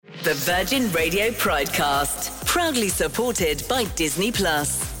The Virgin Radio Pridecast, proudly supported by Disney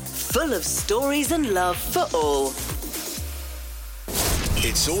Plus. Full of stories and love for all.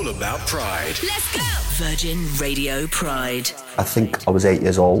 It's all about pride. Let's go! Virgin Radio Pride. I think I was 8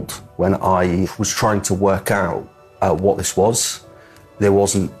 years old when I was trying to work out what this was. There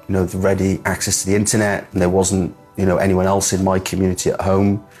wasn't, the ready access to the internet, and there wasn't, anyone else in my community at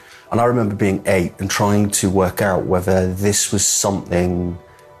home. And I remember being 8 and trying to work out whether this was something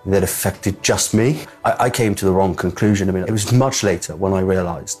that affected just me. I came to the wrong conclusion. It was much later when I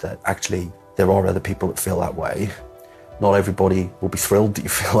realised that actually there are other people that feel that way. Not everybody will be thrilled that you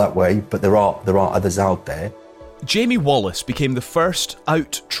feel that way, but there are others out there. Jamie Wallis became the first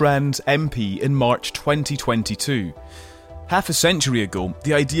out trans MP in March 2022. Half a century ago,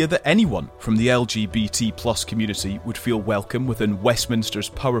 the idea that anyone from the LGBT plus community would feel welcome within Westminster's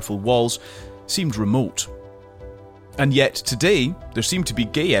powerful walls seemed remote. And yet today, there seem to be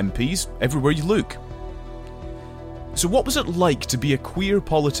gay MPs everywhere you look. So what was it like to be a queer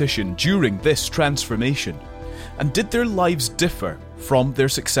politician during this transformation? And did their lives differ from their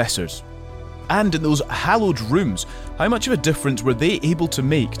successors? And in those hallowed rooms, how much of a difference were they able to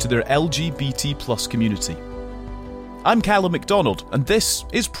make to their LGBT plus community? I'm Callum MacDonald, and this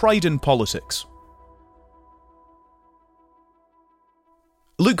is Pride in Politics.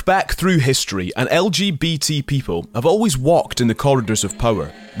 Look back through history, and LGBT people have always walked in the corridors of power,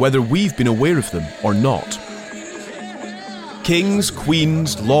 whether we've been aware of them or not. Kings,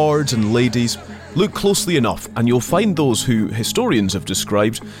 queens, lords and ladies, look closely enough and you'll find those who historians have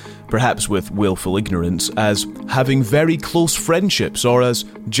described, perhaps with willful ignorance, as having very close friendships, or as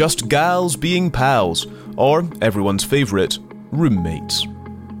just gals being pals, or, everyone's favourite, roommates.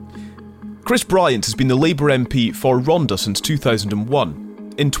 Chris Bryant has been the Labour MP for Rhondda since 2001.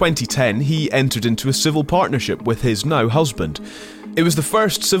 In 2010, he entered into a civil partnership with his now husband. It was the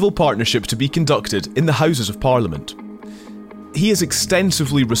first civil partnership to be conducted in the Houses of Parliament. He has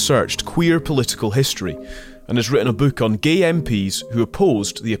extensively researched queer political history and has written a book on gay MPs who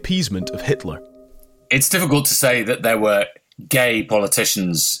opposed the appeasement of Hitler. It's difficult to say that there were gay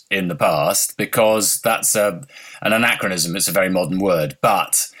politicians in the past because that's an anachronism. It's a very modern word.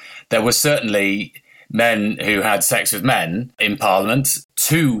 But there were certainly men who had sex with men in Parliament.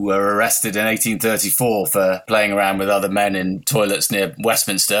 2 were arrested in 1834 for playing around with other men in toilets near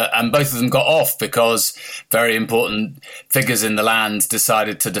Westminster, and both of them got off because very important figures in the land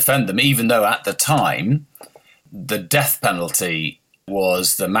decided to defend them, even though at the time the death penalty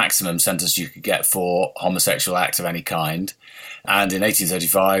was the maximum sentence you could get for homosexual act of any kind. And in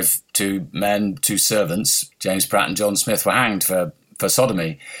 1835, 2 men, 2 servants, James Pratt and John Smith, were hanged for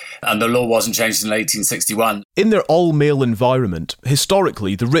sodomy. And the law wasn't changed until 1861. In their all-male environment,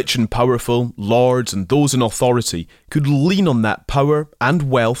 historically, the rich and powerful, lords and those in authority could lean on that power and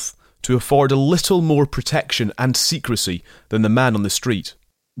wealth to afford a little more protection and secrecy than the man on the street.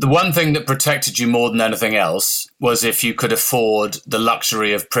 The one thing that protected you more than anything else was if you could afford the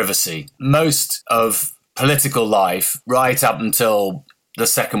luxury of privacy. Most of political life, right up until the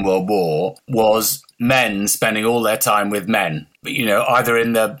Second World War, was men spending all their time with men. Either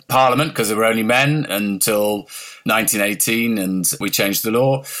in the Parliament, because there were only men until 1918 and we changed the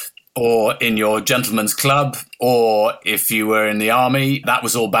law, or in your gentleman's club, or if you were in the army, that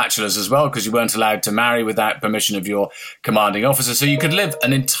was all bachelors as well, because you weren't allowed to marry without permission of your commanding officer. So you could live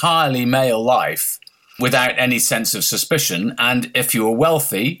an entirely male life without any sense of suspicion. And if you were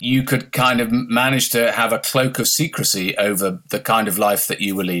wealthy, you could kind of manage to have a cloak of secrecy over the kind of life that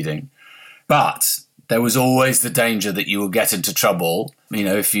you were leading. But there was always the danger that you would get into trouble.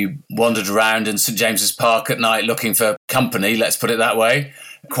 If you wandered around in St James's Park at night looking for company, let's put it that way.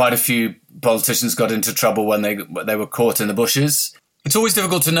 Quite a few politicians got into trouble when they were caught in the bushes. It's always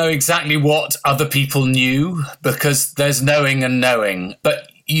difficult to know exactly what other people knew because there's knowing and knowing. But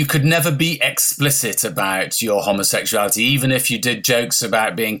you could never be explicit about your homosexuality, even if you did jokes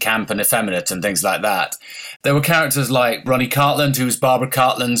about being camp and effeminate and things like that. There were characters like Ronnie Cartland, who was Barbara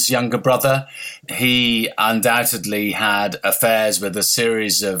Cartland's younger brother. He undoubtedly had affairs with a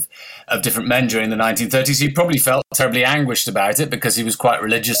series of different men during the 1930s. He probably felt terribly anguished about it because he was quite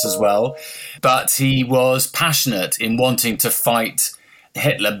religious as well. But he was passionate in wanting to fight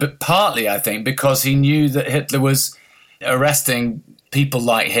Hitler, but partly, I think, because he knew that Hitler was arresting people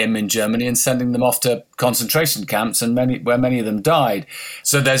like him in Germany and sending them off to concentration camps, and where many of them died.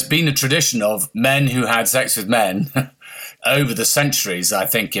 So there's been a tradition of men who had sex with men over the centuries, I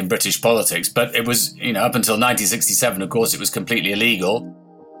think, in British politics. But it was, up until 1967, of course, it was completely illegal.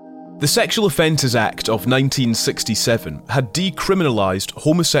 The Sexual Offences Act of 1967 had decriminalised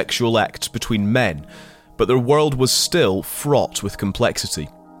homosexual acts between men, but their world was still fraught with complexity.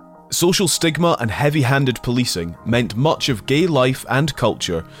 Social stigma and heavy-handed policing meant much of gay life and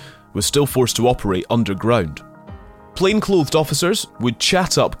culture was still forced to operate underground. Plain-clothed officers would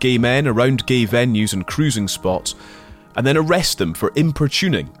chat up gay men around gay venues and cruising spots and then arrest them for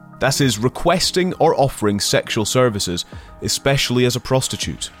importuning, that is, requesting or offering sexual services, especially as a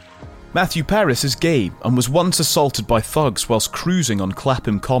prostitute. Matthew Paris is gay and was once assaulted by thugs whilst cruising on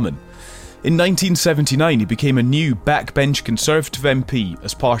Clapham Common. In 1979, he became a new backbench Conservative MP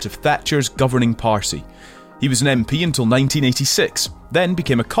as part of Thatcher's governing party. He was an MP until 1986, then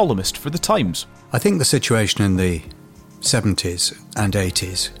became a columnist for The Times. I think the situation in the 70s and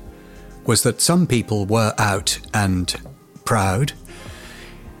 80s was that some people were out and proud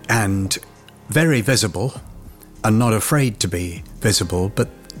and very visible and not afraid to be visible, but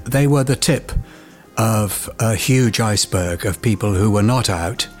they were the tip of a huge iceberg of people who were not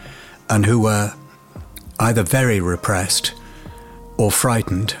out and who were either very repressed or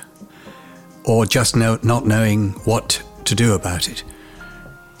frightened or just not knowing what to do about it.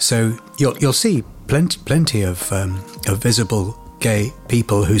 So you'll see plenty of visible gay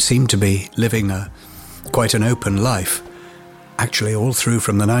people who seem to be living quite an open life, actually all through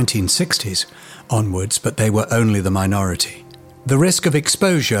from the 1960s onwards, but they were only the minority. The risk of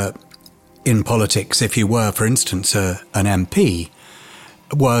exposure in politics, if you were, for instance, an MP,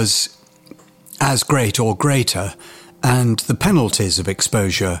 was as great or greater, and the penalties of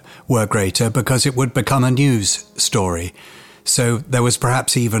exposure were greater because it would become a news story. So there was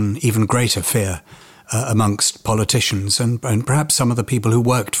perhaps even greater fear amongst politicians and perhaps some of the people who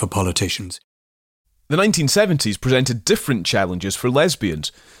worked for politicians. The 1970s presented different challenges for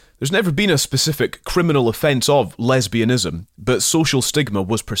lesbians. There's never been a specific criminal offence of lesbianism, but social stigma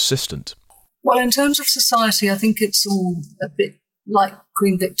was persistent. Well, in terms of society, I think it's all a bit like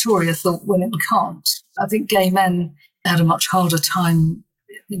Queen Victoria thought women can't. I think gay men had a much harder time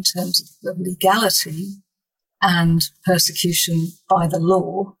in terms of legality and persecution by the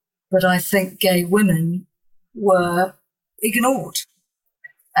law, but I think gay women were ignored.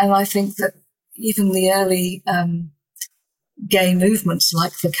 And I think that even the early gay movements,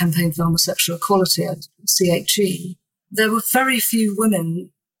 like the Campaign for Homosexual Equality at CHE, there were very few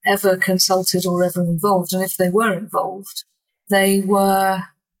women ever consulted or ever involved. And if they were involved, they were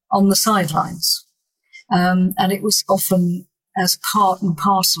on the sidelines. And it was often as part and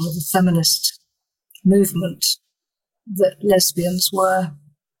parcel of the feminist movement that lesbians were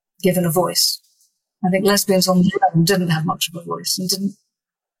given a voice. I think lesbians on their own didn't have much of a voice and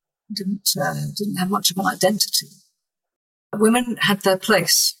didn't have much of an identity. Women had their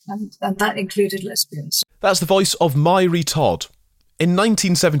place, and that included lesbians. That's the voice of Mhairi Todd. In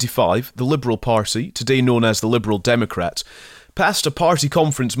 1975, the Liberal Party, today known as the Liberal Democrats, passed a party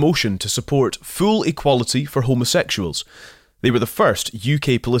conference motion to support full equality for homosexuals. They were the first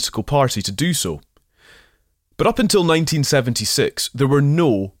UK political party to do so. But up until 1976, there were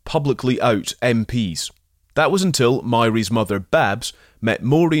no publicly out MPs. That was until Mhairi's mother, Babs, met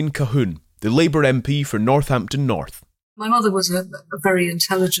Maureen Colquhoun, the Labour MP for Northampton North. My mother was a very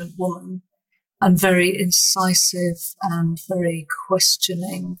intelligent woman and very incisive and very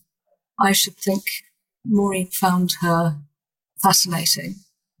questioning. I should think Maureen found her fascinating.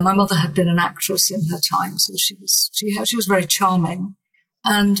 My mother had been an actress in her time, so she was very charming.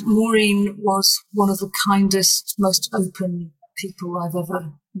 And Maureen was one of the kindest, most open people I've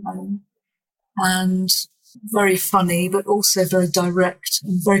ever known. And very funny, but also very direct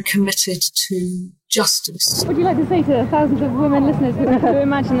and very committed to justice. What would you like to say to thousands of women listeners who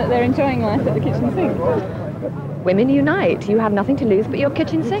imagine that they're enjoying life at the kitchen sink? Women unite. You have nothing to lose but your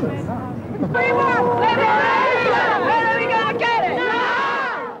kitchen sinks. We want liberation! Where are we going to get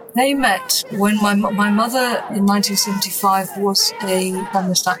it? They met when my mother in 1975 was a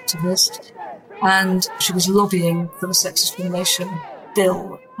feminist activist, and she was lobbying for the sex discrimination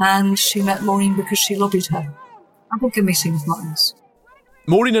bill, and she met Maureen because she lobbied her. I think a meeting of minds.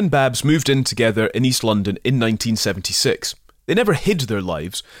 Maureen and Babs moved in together in East London in 1976. They never hid their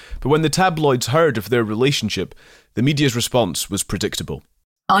lives, but when the tabloids heard of their relationship, the media's response was predictable.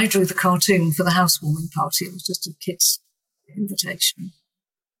 I drew the cartoon for the housewarming party. It was just a kid's invitation.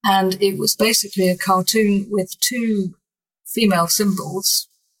 And it was basically a cartoon with two female symbols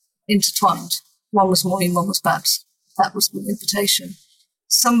intertwined. One was Maureen, one was Babs. That was the invitation.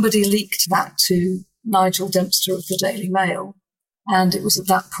 Somebody leaked that to Nigel Dempster of the Daily Mail. And it was at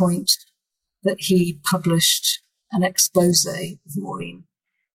that point that he published an expose of Maureen.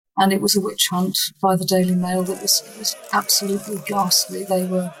 And it was a witch hunt by the Daily Mail that was absolutely ghastly. They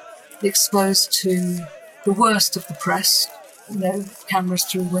were exposed to the worst of the press, cameras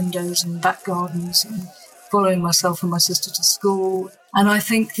through windows and back gardens and following myself and my sister to school. And I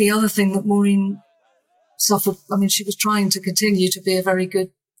think the other thing that Maureen suffered, I mean, she was trying to continue to be a very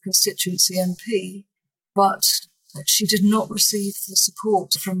good constituency MP, but she did not receive the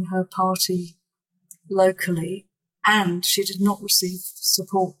support from her party locally, and she did not receive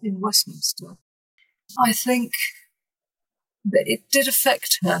support in Westminster. I think that it did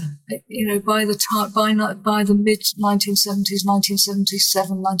affect her. By the mid-1970s,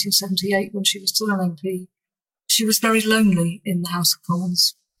 1977, 1978, when she was still an MP, she was very lonely in the House of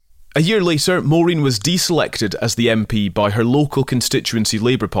Commons. A year later, Maureen was deselected as the MP by her local constituency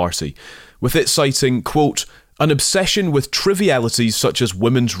Labour Party, with it citing, quote, an obsession with trivialities such as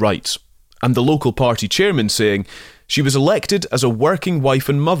women's rights, and the local party chairman saying, she was elected as a working wife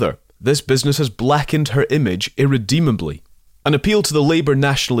and mother. This business has blackened her image irredeemably. An appeal to the Labour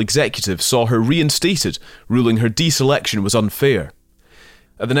National Executive saw her reinstated, ruling her deselection was unfair.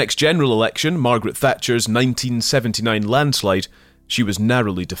 At the next general election, Margaret Thatcher's 1979 landslide, she was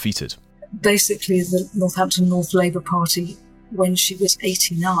narrowly defeated. Basically, the Northampton North Labour Party, when she was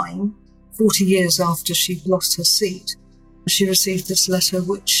 89, 40 years after she'd lost her seat, she received this letter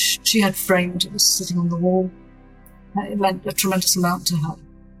which she had framed. It was sitting on the wall. It meant a tremendous amount to her.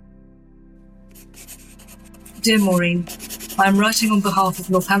 Dear Maureen, I am writing on behalf of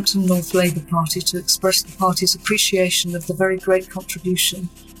Northampton North Labour Party to express the party's appreciation of the very great contribution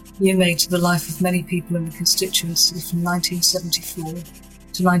you made to the life of many people in the constituency from 1974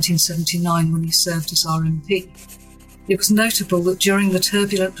 to 1979 when you served as our MP. It was notable that during the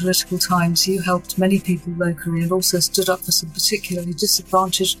turbulent political times you helped many people locally and also stood up for some particularly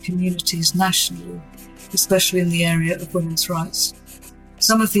disadvantaged communities nationally, especially in the area of women's rights.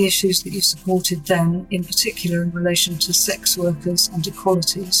 Some of the issues that you supported then, in particular in relation to sex workers and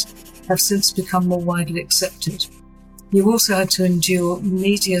equalities, have since become more widely accepted. You also had to endure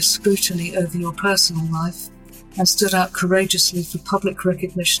media scrutiny over your personal life and stood out courageously for public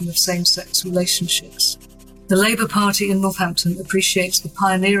recognition of same-sex relationships. The Labour Party in Northampton appreciates the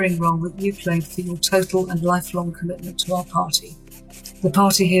pioneering role that you played for your total and lifelong commitment to our party. The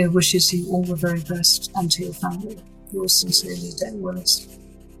party here wishes you all the very best and to your family. Yours sincerely, Dale Willis.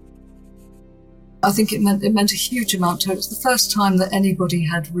 I think it meant a huge amount to her. It was the first time that anybody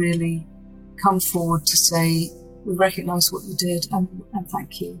had really come forward to say, we recognise what you did and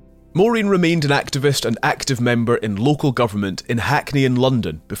thank you. Maureen remained an activist and active member in local government in Hackney and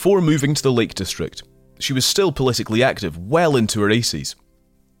London before moving to the Lake District. She was still politically active well into her 80s.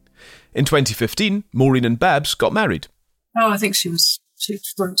 In 2015, Maureen and Babs got married. Oh, I think she thought it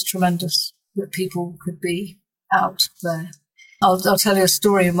was tremendous that people could be out there. I'll tell you a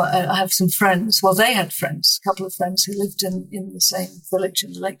story. I have some friends. Well, they had friends, a couple of friends who lived in the same village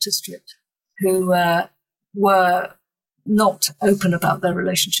in the Lake District, who were not open about their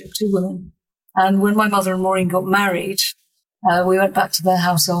relationship to women. And when my mother and Maureen got married, we went back to their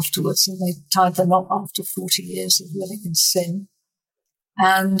house afterwards and they tied the knot after 40 years of living in sin.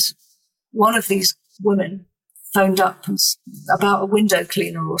 And one of these women phoned up about a window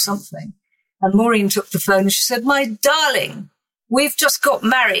cleaner or something. And Maureen took the phone and she said, my darling, we've just got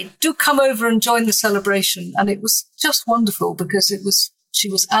married. Do come over and join the celebration. And it was just wonderful because she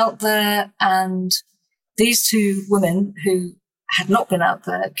was out there, and these two women who had not been out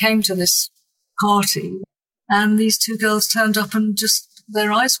there came to this party, and these two girls turned up and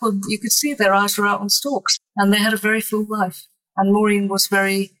you could see their eyes were out on stalks, and they had a very full life. And Maureen was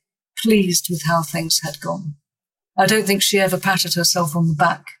very pleased with how things had gone. I don't think she ever patted herself on the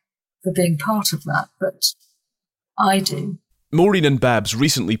back for being part of that, but I do. Maureen and Babs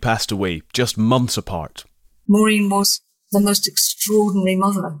recently passed away, just months apart. Maureen was the most extraordinary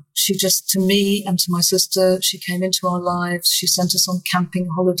mother. She just, to me and to my sister, she came into our lives. She sent us on camping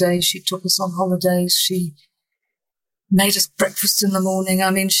holidays. She took us on holidays. She made us breakfast in the morning. I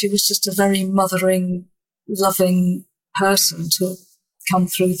mean, she was just a very mothering, loving person to come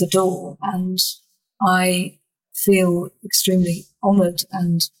through the door. And I feel extremely honoured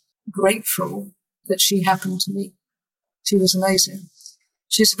and grateful that she happened to me. She was amazing.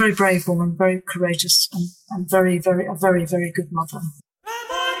 She's a very brave woman, very courageous, and very, very, a very, very good mother.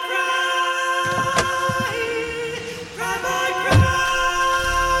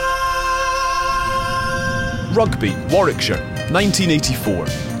 Rugby, Warwickshire, 1984,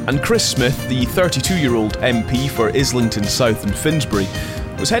 and Chris Smith, the 32-year-old MP for Islington South and Finsbury,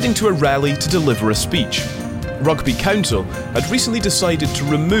 was heading to a rally to deliver a speech. Rugby Council had recently decided to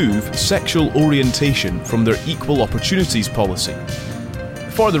remove sexual orientation from their equal opportunities policy.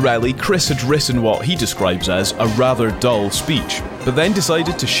 For the rally, Chris had written what he describes as a rather dull speech, but then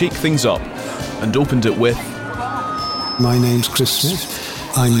decided to shake things up and opened it with, My name's Chris Smith.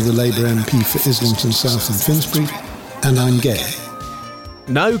 I'm the Labour MP for Islington South and Finsbury, and I'm gay.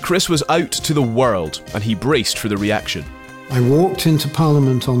 Now Chris was out to the world, and he braced for the reaction. I walked into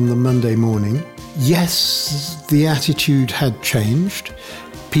Parliament on the Monday morning. Yes, the attitude had changed.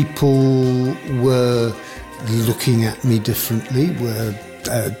 People were looking at me differently, were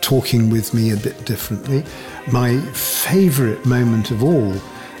talking with me a bit differently. My favourite moment of all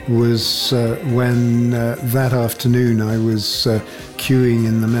was when that afternoon I was queuing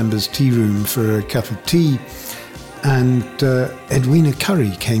in the members' tea room for a cup of tea, and Edwina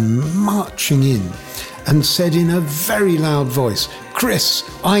Currie came marching in and said in a very loud voice, "Chris,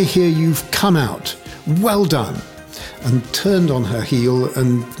 I hear you've come out. Well done," and turned on her heel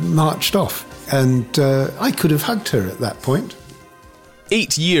and marched off. And I could have hugged her at that point.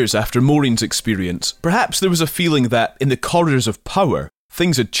 8 years after Maureen's experience, perhaps there was a feeling that, in the corridors of power,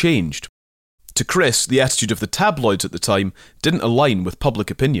 things had changed. To Chris, the attitude of the tabloids at the time didn't align with public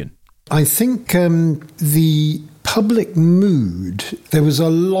opinion. I think the public mood, there was a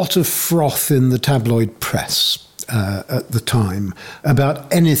lot of froth in the tabloid press at the time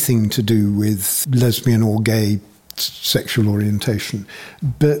about anything to do with lesbian or gay sexual orientation.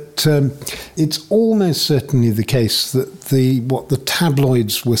 But it's almost certainly the case that what the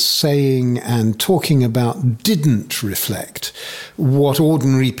tabloids were saying and talking about didn't reflect what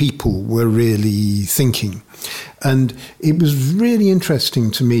ordinary people were really thinking. And it was really interesting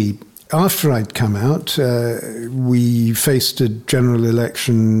to me. After I'd come out, we faced a general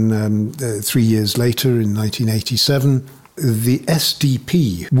election 3 years later in 1987. The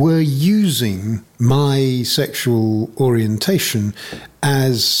SDP were using my sexual orientation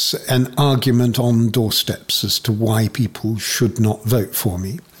as an argument on doorsteps as to why people should not vote for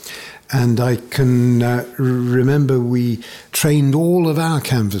me. And I can remember we trained all of our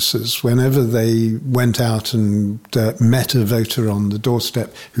canvassers whenever they went out and met a voter on the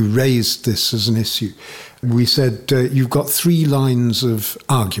doorstep who raised this as an issue. We said, you've got 3 lines of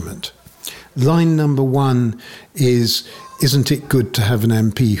argument. Line number 1 is, isn't it good to have an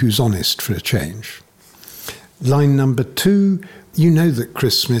MP who's honest for a change? Line number 2, you know that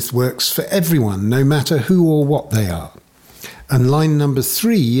Chris Smith works for everyone, no matter who or what they are. And line number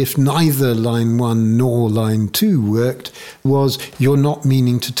 3, if neither line 1 nor line 2 worked, was, you're not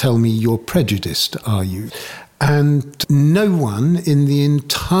meaning to tell me you're prejudiced, are you? And no one in the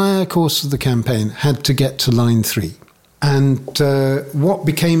entire course of the campaign had to get to line 3. And what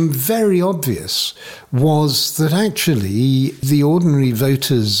became very obvious was that actually the ordinary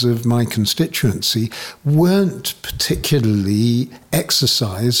voters of my constituency weren't particularly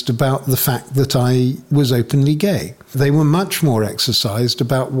exercised about the fact that I was openly gay. They were much more exercised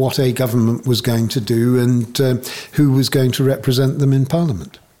about what a government was going to do and who was going to represent them in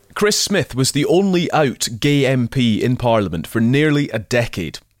Parliament. Chris Smith was the only out gay MP in Parliament for nearly a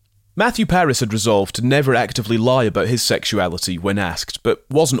decade. Matthew Parris had resolved to never actively lie about his sexuality when asked, but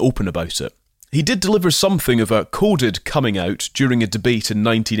wasn't open about it. He did deliver something of a coded coming out during a debate in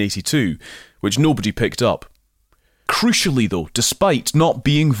 1982, which nobody picked up. Crucially though, despite not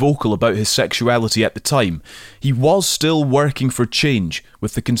being vocal about his sexuality at the time, he was still working for change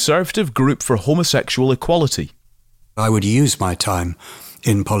with the Conservative Group for Homosexual Equality. I would use my time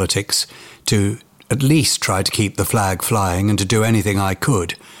in politics to at least try to keep the flag flying and to do anything I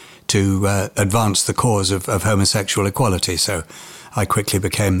could to advance the cause of homosexual equality. So I quickly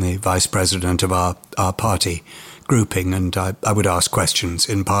became the vice president of our party grouping, and I would ask questions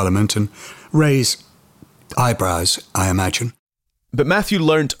in Parliament and raise eyebrows, I imagine. But Matthew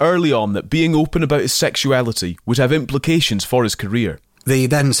learnt early on that being open about his sexuality would have implications for his career. The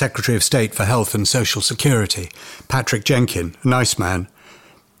then Secretary of State for Health and Social Security, Patrick Jenkin, a nice man,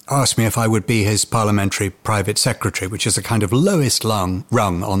 asked me if I would be his parliamentary private secretary, which is a kind of lowest rung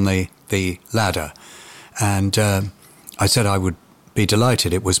on the ladder. And I said I would be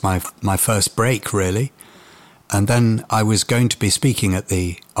delighted. It was my first break, really. And then I was going to be speaking at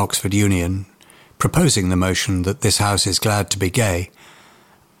the Oxford Union, proposing the motion that this House is glad to be gay.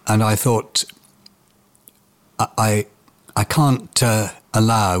 And I thought, I can't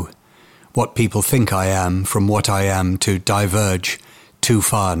allow what people think I am from what I am to diverge too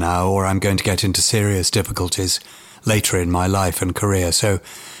far now, or I'm going to get into serious difficulties later in my life and career. So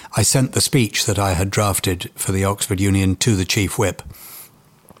I sent the speech that I had drafted for the Oxford Union to the Chief Whip.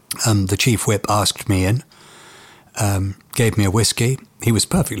 The Chief Whip asked me in, gave me a whiskey. He was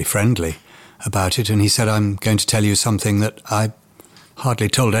perfectly friendly about it, and he said, I'm going to tell you something that I hardly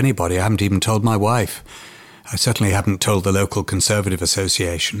told anybody. I haven't even told my wife. I certainly haven't told the local Conservative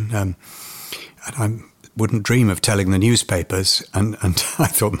Association. And I'm wouldn't dream of telling the newspapers. And I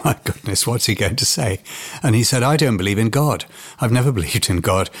thought, my goodness, what's he going to say? And he said, I don't believe in God. I've never believed in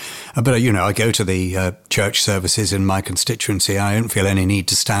God. But, I go to the church services in my constituency. I don't feel any need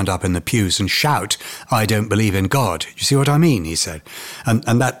to stand up in the pews and shout, I don't believe in God. You see what I mean? He said.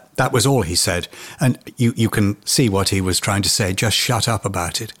 And that was all he said. And you can see what he was trying to say. Just shut up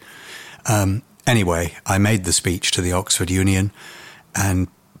about it. Anyway, I made the speech to the Oxford Union, and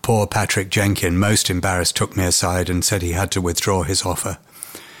poor Patrick Jenkin, most embarrassed, took me aside and said he had to withdraw his offer,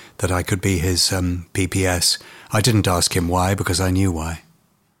 that I could be his PPS. I didn't ask him why, because I knew why.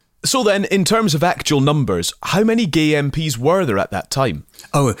 So then, in terms of actual numbers, how many gay MPs were there at that time?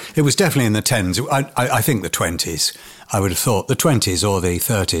 Oh, it was definitely in the 10s. I think the 20s. I would have thought the 20s or the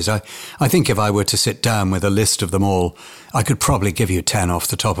 30s. I think if I were to sit down with a list of them all, I could probably give you 10 off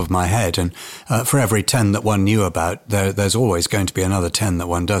the top of my head. And for every 10 that one knew about, there's always going to be another 10 that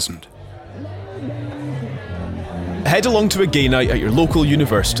one doesn't. Head along to a gay night at your local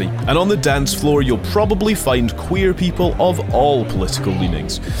university, and on the dance floor you'll probably find queer people of all political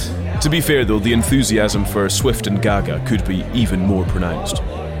leanings. To be fair though, the enthusiasm for Swift and Gaga could be even more pronounced.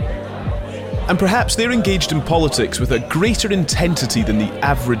 And perhaps they're engaged in politics with a greater intensity than the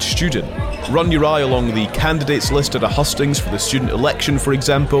average student. Run your eye along the candidates list at a hustings for the student election, for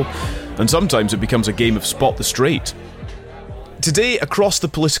example, and sometimes it becomes a game of spot the straight. Today, across the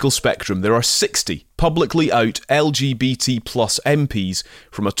political spectrum, there are 60 publicly out LGBT plus MPs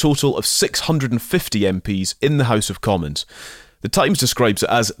from a total of 650 MPs in the House of Commons. The Times describes it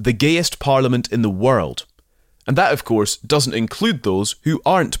as the gayest parliament in the world. And that, of course, doesn't include those who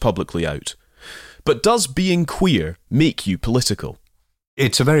aren't publicly out. But does being queer make you political?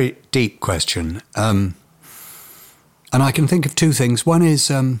 It's a very deep question. And I can think of two things. One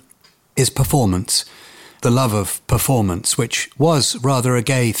is performance. The love of performance, which was rather a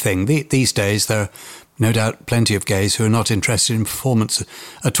gay thing. These days, there are no doubt plenty of gays who are not interested in performance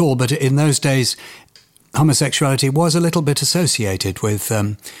at all. But in those days, homosexuality was a little bit associated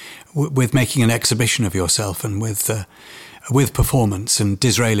with making an exhibition of yourself and with performance. And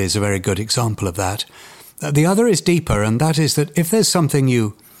Disraeli is a very good example of that. The other is deeper, and that is that if there's something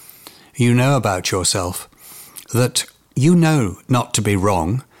you know about yourself that you know not to be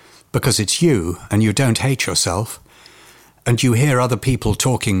wrong, because it's you and you don't hate yourself, and you hear other people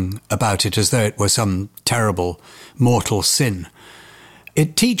talking about it as though it were some terrible mortal sin,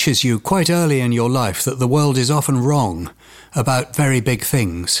 it teaches you quite early in your life that the world is often wrong about very big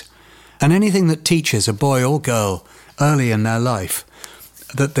things. And anything that teaches a boy or girl early in their life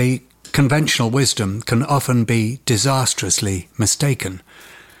that the conventional wisdom can often be disastrously mistaken,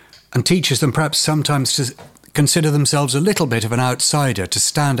 and teaches them perhaps sometimes to consider themselves a little bit of an outsider, to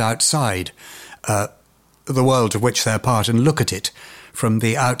stand outside the world of which they're part and look at it from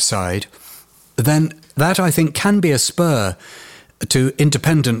the outside, then that, I think, can be a spur to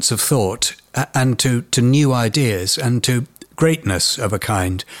independence of thought and to new ideas and to greatness of a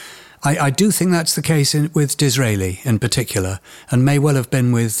kind. I do think that's the case with Disraeli in particular, and may well have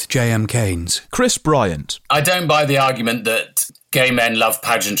been with J.M. Keynes. Chris Bryant. I don't buy the argument that gay men love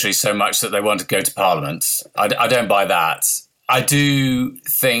pageantry so much that they want to go to Parliament. I don't buy that. I do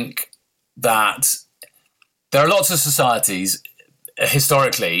think that there are lots of societies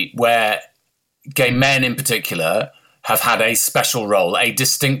historically where gay men in particular have had a special role, a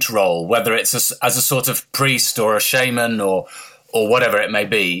distinct role, whether it's as a sort of priest or a shaman or whatever it may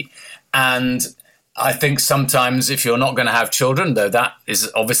be. And I think sometimes if you're not going to have children, though that is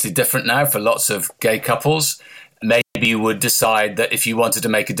obviously different now for lots of gay couples, maybe you would decide that if you wanted to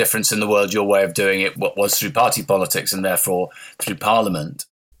make a difference in the world, your way of doing it was through party politics and therefore through Parliament.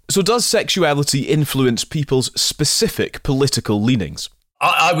 So does sexuality influence people's specific political leanings?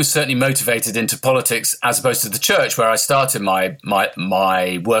 I was certainly motivated into politics as opposed to the church, where I started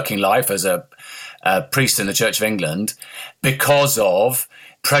my working life as a priest in the Church of England, because of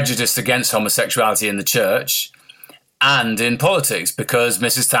prejudice against homosexuality in the church and in politics, because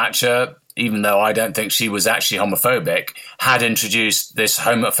Mrs. Thatcher, even though I don't think she was actually homophobic, had introduced this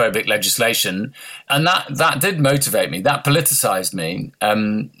homophobic legislation. And that did motivate me. That politicized me.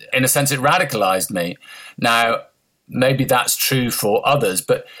 In a sense, it radicalized me. Now, maybe that's true for others,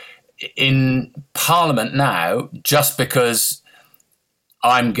 but in Parliament now, just because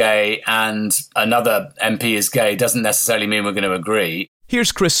I'm gay and another MP is gay doesn't necessarily mean we're going to agree.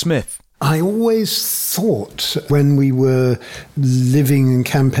 Here's Chris Smith. I always thought when we were living and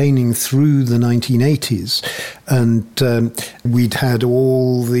campaigning through the 1980s, and we'd had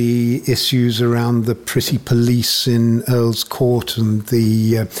all the issues around the Pretty Police in Earl's Court and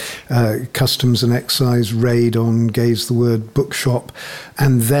the Customs and Excise raid on Gay's the Word bookshop,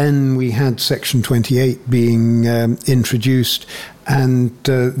 and then we had Section 28 being introduced, and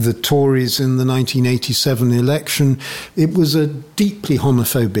the Tories in the 1987 election. It was a deeply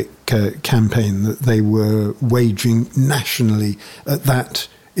homophobic campaign that they were waging nationally at that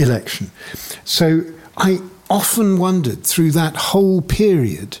election. So I often wondered through that whole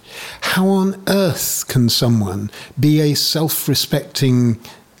period, how on earth can someone be a self-respecting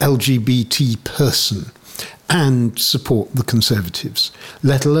LGBT person and support the Conservatives,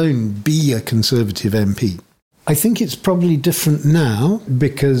 let alone be a Conservative MP? I think it's probably different now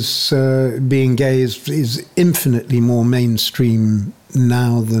because being gay is infinitely more mainstream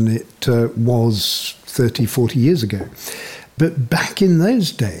now than it was 30, 40 years ago. But back in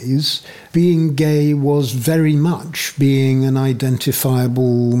those days, being gay was very much being an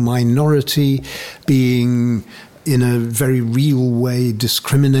identifiable minority, being in a very real way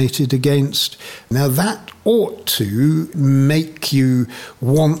discriminated against. Now that ought to make you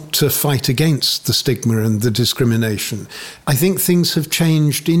want to fight against the stigma and the discrimination. I think things have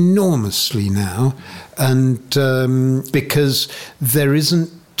changed enormously now, and because there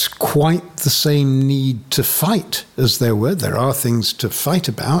isn't quite the same need to fight as there were. There are things to fight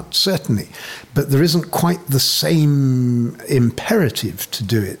about, certainly, but there isn't quite the same imperative to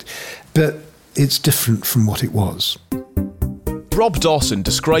do it. But it's different from what it was. Rob Dawson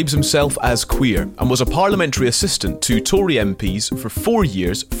describes himself as queer and was a parliamentary assistant to Tory MPs for 4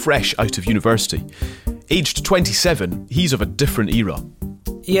 years, fresh out of university. Aged 27, he's of a different era.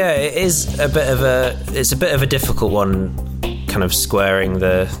 Yeah, it's a bit of a difficult one, kind of squaring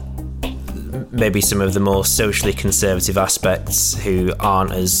maybe some of the more socially conservative aspects who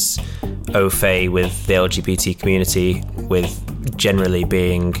aren't as au fait with the LGBT community, with generally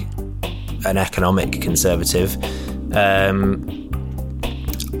being an economic conservative.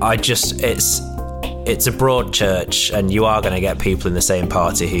 It's a broad church, and you are going to get people in the same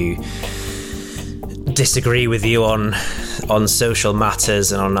party who disagree with you on social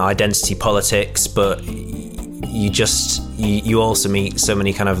matters and on identity politics, but you also meet so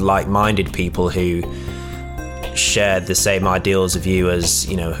many kind of like-minded people who share the same ideals of you as,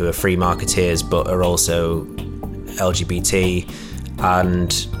 you know, who are free marketeers but are also LGBT.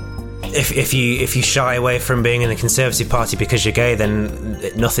 And if you shy away from being in the Conservative Party because you're gay, then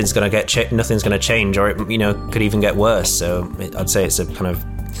nothing's going to change, or it, you know, could even get worse. So I'd say it's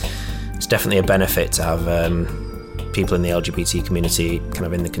definitely a benefit to have people in the LGBT community kind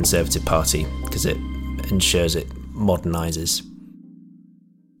of in the Conservative Party, because it ensures it modernises.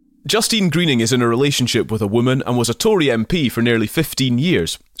 Justine Greening is in a relationship with a woman and was a Tory MP for nearly 15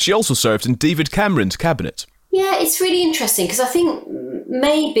 years. She also served in David Cameron's cabinet. Yeah, it's really interesting because I think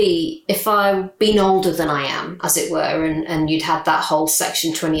maybe if I'd been older than I am, as it were, and you'd had that whole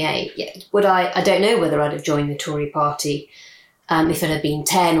Section 28, I don't know whether I'd have joined the Tory party if it had been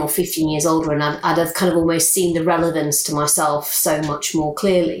 10 or 15 years older, and I'd have kind of almost seen the relevance to myself so much more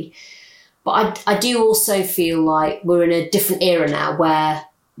clearly. But I do also feel like we're in a different era now where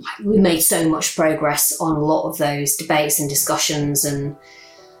we made so much progress on a lot of those debates and discussions, and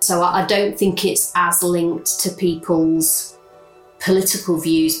so I don't think it's as linked to people's political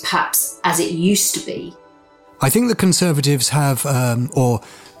views perhaps as it used to be. I think the Conservatives have, or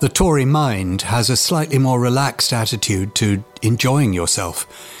the Tory mind has a slightly more relaxed attitude to enjoying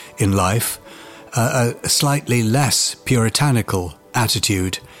yourself in life, a slightly less puritanical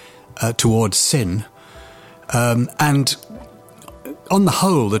attitude towards sin. And on the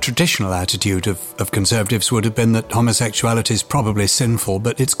whole, the traditional attitude of Conservatives would have been that homosexuality is probably sinful,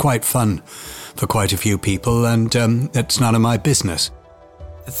 but it's quite fun for quite a few people, and it's none of my business.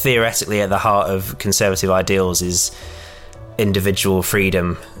 Theoretically, at the heart of Conservative ideals is individual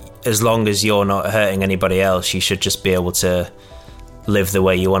freedom. As long as you're not hurting anybody else, you should just be able to live the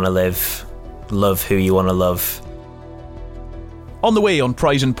way you want to live, love who you want to love. On the way on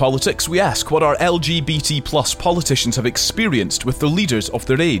Pride in Politics, we ask what our LGBT plus politicians have experienced with the leaders of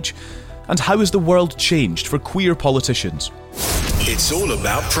their age, and how has the world changed for queer politicians. It's all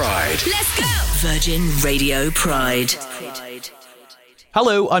about pride. Let's go! Virgin Radio Pride.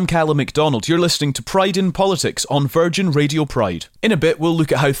 Hello, I'm Callum MacDonald. You're listening to Pride in Politics on Virgin Radio Pride. In a bit, we'll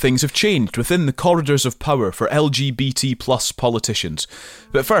look at how things have changed within the corridors of power for LGBT plus politicians.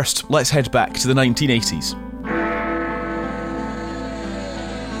 But first, let's head back to the 1980s.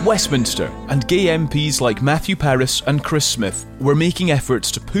 Westminster and gay MPs like Matthew Parris and Chris Smith were making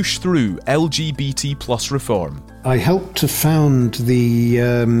efforts to push through LGBT plus reform. I helped to found the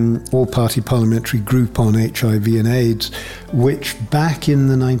all-party parliamentary group on HIV and AIDS, which back in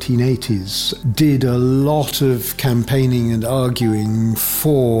the 1980s did a lot of campaigning and arguing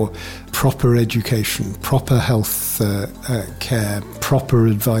for proper education, proper health care, proper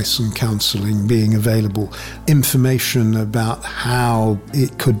advice and counselling being available, information about how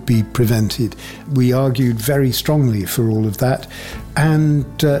it could be prevented. We argued very strongly for all of that, and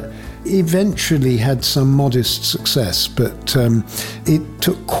eventually had some modest success, but it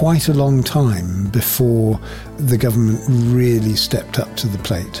took quite a long time before the government really stepped up to the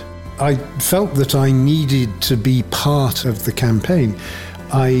plate. I felt that I needed to be part of the campaign.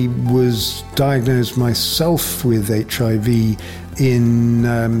 I was diagnosed myself with HIV in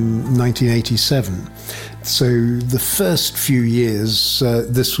 1987. So the first few years,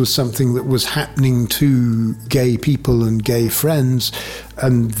 this was something that was happening to gay people and gay friends.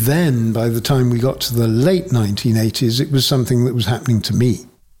 And then by the time we got to the late 1980s, it was something that was happening to me.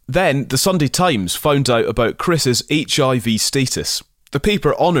 Then the Sunday Times found out about Chris's HIV status. The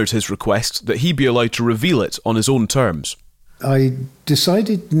paper honoured his request that he be allowed to reveal it on his own terms. I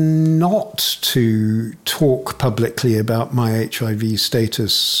decided not to talk publicly about my HIV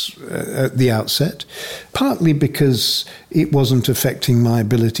status at the outset, partly because it wasn't affecting my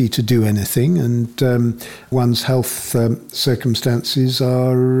ability to do anything, and one's health circumstances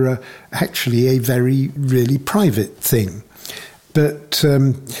are actually a really private thing. But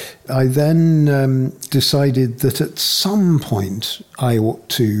I then decided that at some point I ought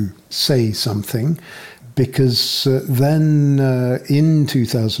to say something, because then in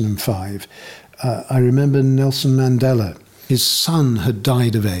 2005, I remember Nelson Mandela. His son had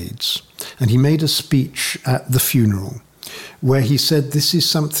died of AIDS, and he made a speech at the funeral where he said, this is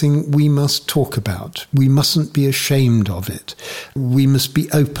something we must talk about. We mustn't be ashamed of it. We must be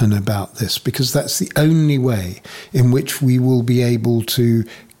open about this, because that's the only way in which we will be able to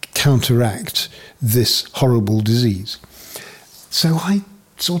counteract this horrible disease. So I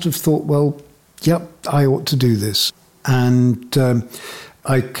sort of thought, well, yep, I ought to do this. And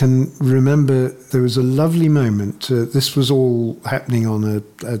I can remember there was a lovely moment. This was all happening on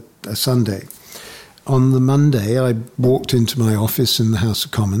a Sunday. On the Monday, I walked into my office in the House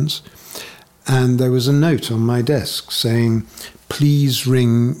of Commons, and there was a note on my desk saying, please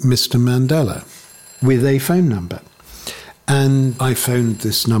ring Mr. Mandela, with a phone number. And I phoned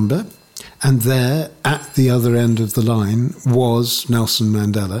this number, and there, at the other end of the line, was Nelson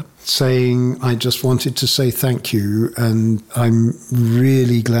Mandela saying, I just wanted to say thank you, and I'm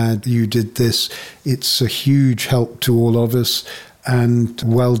really glad you did this. It's a huge help to all of us, and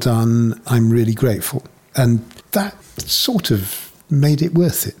well done. I'm really grateful. And that sort of made it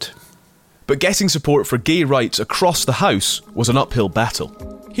worth it. But getting support for gay rights across the House was an uphill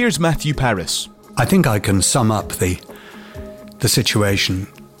battle. Here's Matthew Parris. I think I can sum up the situation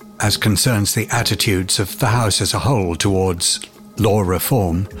as concerns the attitudes of the House as a whole towards law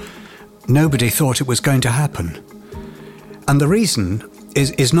reform. Nobody thought it was going to happen. And the reason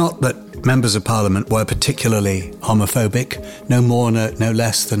is not that members of Parliament were particularly homophobic, no more, no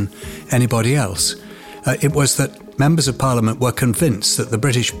less than anybody else. It was that members of Parliament were convinced that the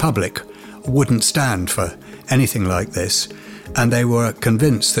British public wouldn't stand for anything like this, and they were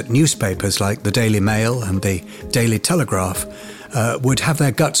convinced that newspapers like the Daily Mail and the Daily Telegraph would have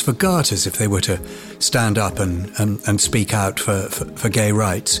their guts for garters if they were to stand up and speak out for gay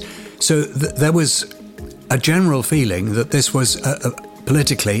rights. So there was a general feeling that this was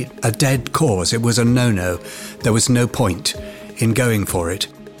politically a dead cause. It was a no-no. There was no point in going for it.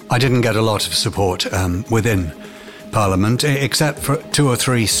 I didn't get a lot of support within Parliament, except for 2 or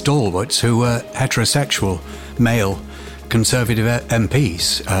 3 stalwarts who were heterosexual male Conservative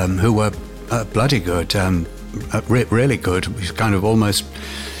MPs who were bloody good, really good, kind of almost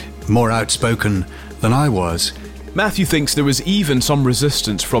more outspoken than I was. Matthew thinks there was even some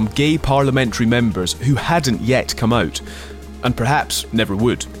resistance from gay parliamentary members who hadn't yet come out, and perhaps never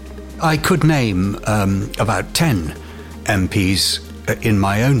would. I could name about 10 MPs in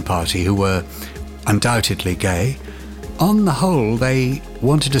my own party who were undoubtedly gay. On the whole, they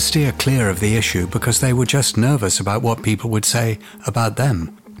wanted to steer clear of the issue because they were just nervous about what people would say about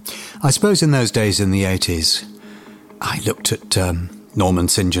them. I suppose in those days in the 80s, I looked at Norman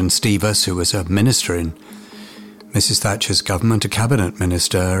St. John Stevens, who was a minister in Mrs. Thatcher's government, a cabinet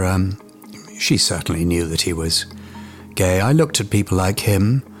minister. She certainly knew that he was gay. I looked at people like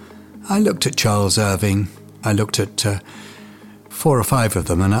him. I looked at Charles Irving. I looked at 4 or 5 of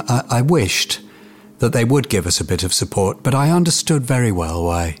them, and I wished that they would give us a bit of support, but I understood very well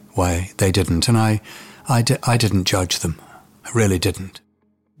why they didn't, and I didn't judge them. I really didn't.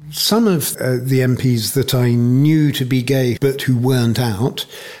 Some of the MPs that I knew to be gay but who weren't out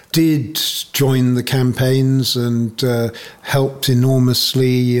did join the campaigns and helped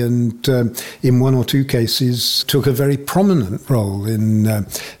enormously, and in one or two cases took a very prominent role in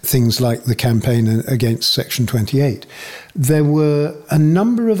things like the campaign against Section 28. There were a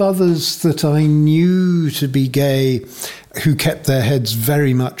number of others that I knew to be gay who kept their heads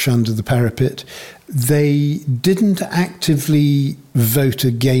very much under the parapet. They didn't actively vote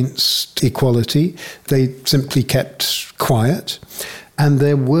against equality. They simply kept quiet. And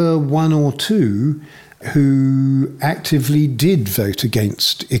there were one or two who actively did vote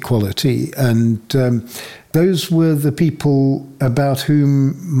against equality. And those were the people about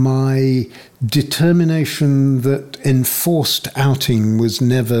whom my determination that enforced outing was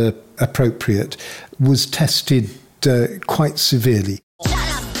never appropriate was tested quite severely.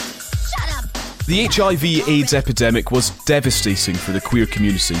 The HIV/AIDS epidemic was devastating for the queer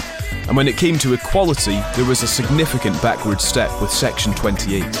community, and when it came to equality, there was a significant backward step with Section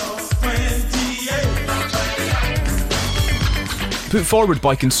 28. Put forward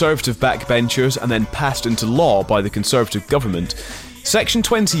by Conservative backbenchers and then passed into law by the Conservative government, Section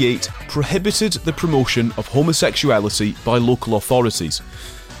 28 prohibited the promotion of homosexuality by local authorities.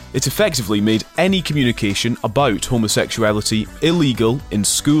 It effectively made any communication about homosexuality illegal in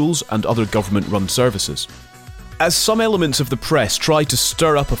schools and other government-run services. As some elements of the press tried to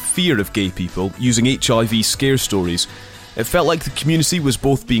stir up a fear of gay people using HIV scare stories, it felt like the community was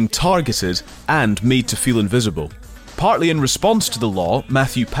both being targeted and made to feel invisible. Partly in response to the law,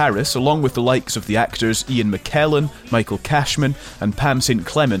 Matthew Parris, along with the likes of the actors Ian McKellen, Michael Cashman and Pam St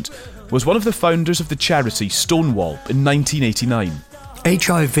Clement, was one of the founders of the charity Stonewall in 1989.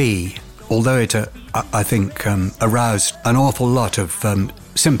 HIV, although it, I think, aroused an awful lot of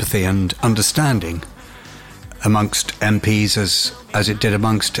sympathy and understanding amongst MPs as it did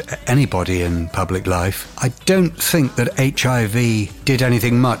amongst anybody in public life, I don't think that HIV did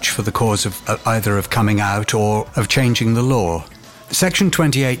anything much for the cause of either of coming out or of changing the law. Section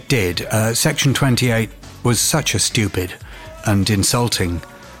 28 did. Section 28 was such a stupid and insulting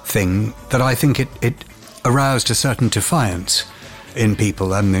thing that I think it aroused a certain defiance in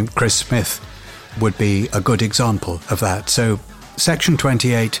people. I mean, Chris Smith would be a good example of that. So Section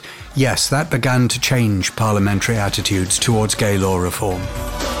 28, yes, that began to change parliamentary attitudes towards gay law reform.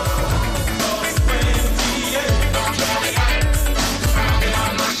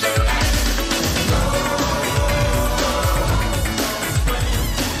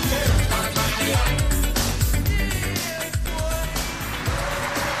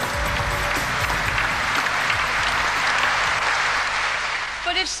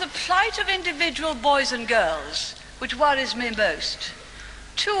 It's the plight of individual boys and girls which worries me most.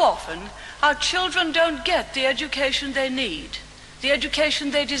 Too often, our children don't get the education they need, the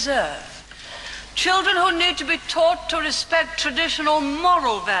education they deserve. Children who need to be taught to respect traditional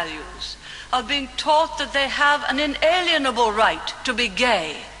moral values are being taught that they have an inalienable right to be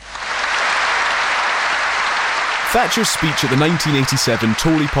gay. Thatcher's speech at the 1987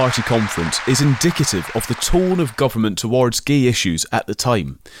 Tory party conference is indicative of the tone of government towards gay issues at the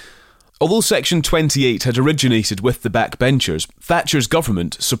time. Although Section 28 had originated with the backbenchers, Thatcher's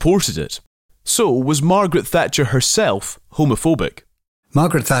government supported it. So was Margaret Thatcher herself homophobic?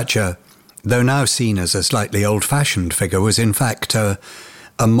 Margaret Thatcher, though now seen as a slightly old-fashioned figure, was in fact a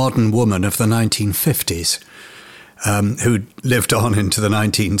modern woman of the 1950s. Who lived on into the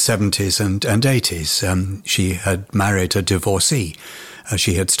 1970s and 80s. She had married a divorcee.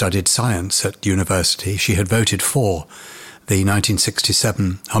 She had studied science at university. She had voted for the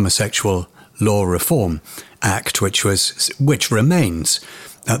 1967 Homosexual Law Reform Act, which remains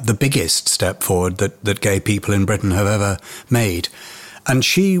the biggest step forward that gay people in Britain have ever made. And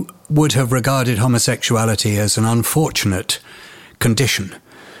she would have regarded homosexuality as an unfortunate condition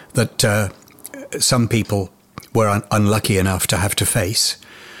that some people were unlucky enough to have to face.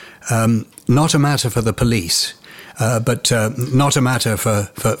 Not a matter for the police, but not a matter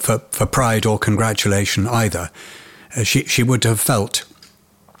for pride or congratulation either. She would have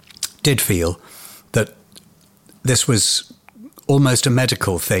did feel that this was almost a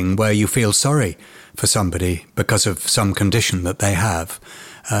medical thing where you feel sorry for somebody because of some condition that they have.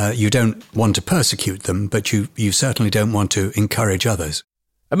 You don't want to persecute them, but you certainly don't want to encourage others.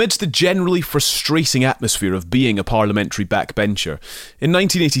 Amidst the generally frustrating atmosphere of being a parliamentary backbencher, in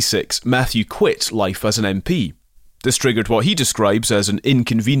 1986, Matthew quit life as an MP. This triggered what he describes as an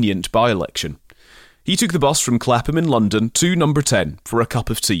inconvenient by-election. He took the bus from Clapham in London to Number 10 for a cup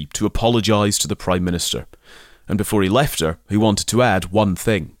of tea to apologise to the Prime Minister. And before he left her, he wanted to add one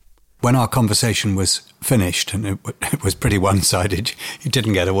thing. When our conversation was finished, and it was pretty one-sided, you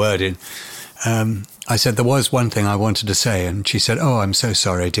didn't get a word in, I said there was one thing I wanted to say, and she said, "Oh, I'm so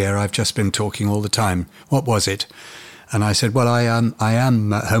sorry, dear, I've just been talking all the time. What was it?" And I said, "Well, I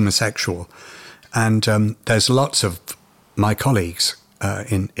am homosexual, and there's lots of my colleagues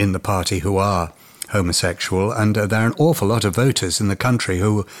in the party who are homosexual, and there are an awful lot of voters in the country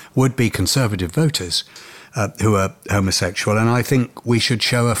who would be Conservative voters who are homosexual, and I think we should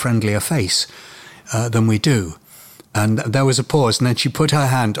show a friendlier face than we do." And there was a pause, and then she put her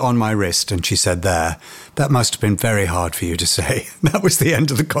hand on my wrist and she said, "There, that must have been very hard for you to say." That was the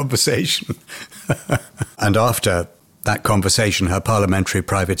end of the conversation. And after that conversation, her parliamentary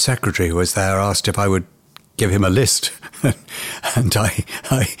private secretary who was there asked if I would give him a list. And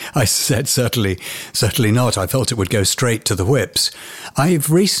I said, certainly not. I felt it would go straight to the whips. I've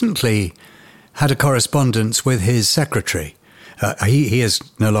recently had a correspondence with his secretary. He is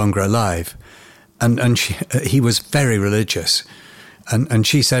no longer alive. And he was very religious. And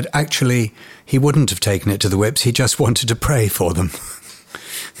she said, actually, he wouldn't have taken it to the whips. He just wanted to pray for them.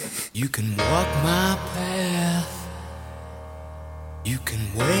 You can walk my path. You can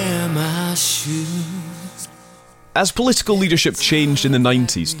wear my shoes. As political leadership changed in the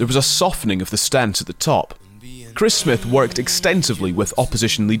 90s, there was a softening of the stance at the top. Chris Smith worked extensively with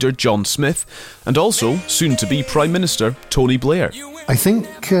opposition leader John Smith and also soon-to-be Prime Minister Tony Blair. I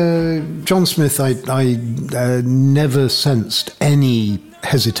think John Smith, I never sensed any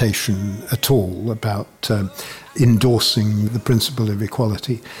hesitation at all about endorsing the principle of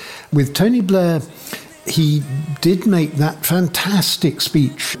equality. With Tony Blair, he did make that fantastic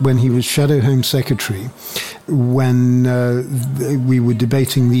speech when he was Shadow Home Secretary, when we were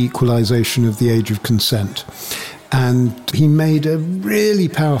debating the equalisation of the age of consent. And he made a really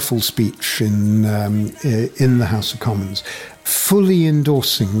powerful speech in the House of Commons, fully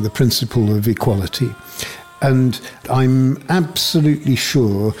endorsing the principle of equality. And I'm absolutely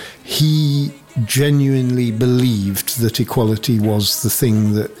sure he genuinely believed that equality was the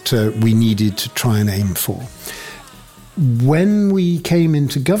thing that we needed to try and aim for. When we came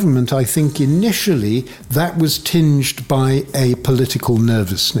into government, I think initially that was tinged by a political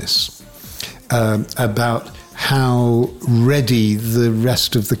nervousness about how ready the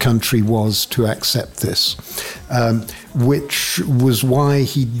rest of the country was to accept this, which was why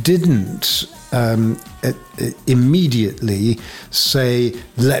he didn't immediately say,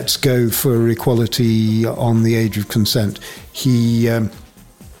 let's go for equality on the age of consent. He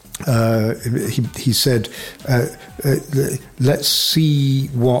said, let's see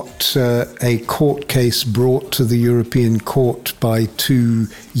what a court case brought to the European Court by two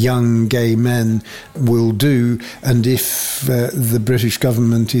young gay men will do, and if the British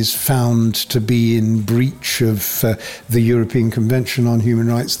government is found to be in breach of the European Convention on Human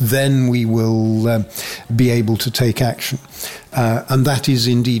Rights, then we will be able to take action. And that is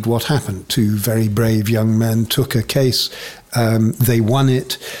indeed what happened. Two very brave young men took a case. They won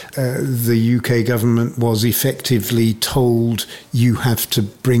it. The UK government was effectively told, you have to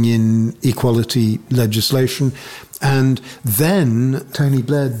bring in equality legislation. And then Tony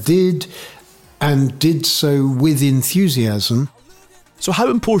Blair did so with enthusiasm. So how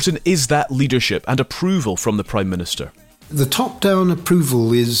important is that leadership and approval from the Prime Minister? The top-down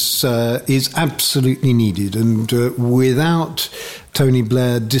approval is absolutely needed, and without Tony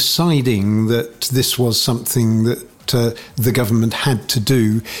Blair deciding that this was something that the government had to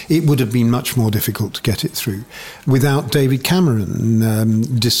do, it would have been much more difficult to get it through. Without David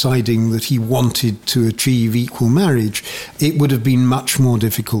Cameron deciding that he wanted to achieve equal marriage, it would have been much more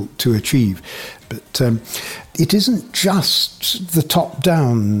difficult to achieve. But it isn't just the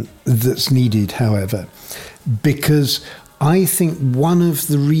top-down that's needed, however, because I think one of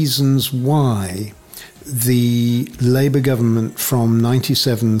the reasons why the Labour government from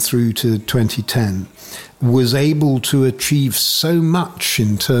 97 through to 2010 was able to achieve so much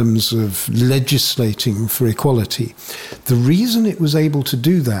in terms of legislating for equality, the reason it was able to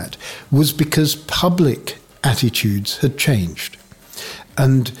do that was because public attitudes had changed.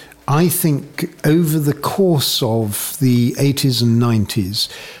 And I think over the course of the 80s and 90s,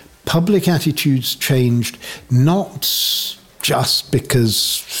 public attitudes changed not just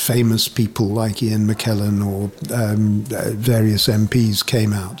because famous people like Ian McKellen or various MPs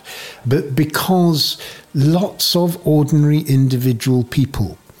came out, but because lots of ordinary individual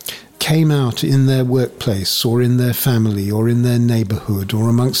people came out in their workplace or in their family or in their neighbourhood or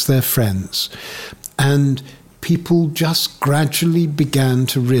amongst their friends and people just gradually began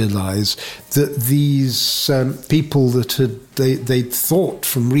to realise that these people that they'd thought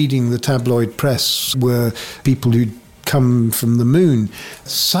from reading the tabloid press were people who'd come from the moon.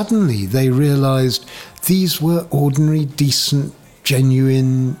 Suddenly they realised these were ordinary, decent,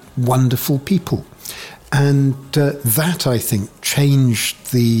 genuine, wonderful people. And that, I think,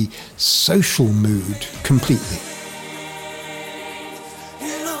 changed the social mood completely.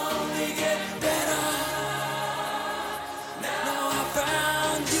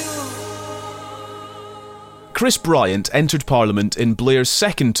 Chris Bryant entered Parliament in Blair's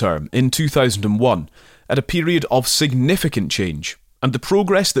second term in 2001, at a period of significant change, and the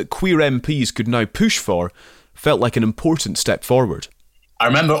progress that queer MPs could now push for felt like an important step forward. I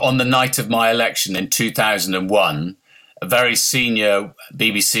remember on the night of my election in 2001, a very senior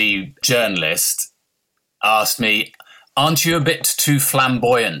BBC journalist asked me, "Aren't you a bit too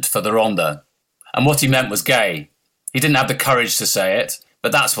flamboyant for the Rhondda?" And what he meant was gay. He didn't have the courage to say it,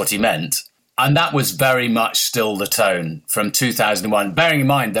 but that's what he meant. And that was very much still the tone from 2001, bearing in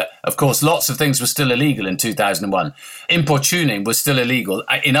mind that, of course, lots of things were still illegal in 2001. Importuning was still illegal.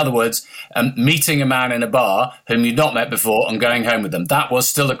 In other words, meeting a man in a bar whom you'd not met before and going home with them. That was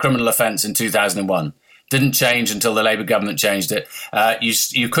still a criminal offence in 2001. Didn't change until the Labour government changed it.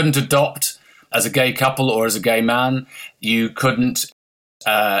 You couldn't adopt as a gay couple or as a gay man. You couldn't.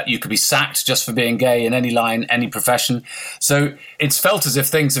 You could be sacked just for being gay in any line, any profession. So it's felt as if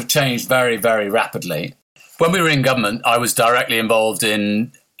things have changed very, very rapidly. When we were in government, I was directly involved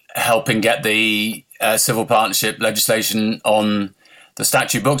in helping get the civil partnership legislation on the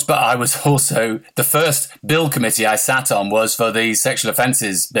statute books, but I was also, the first bill committee I sat on was for the sexual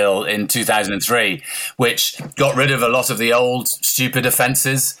offences bill in 2003, which got rid of a lot of the old stupid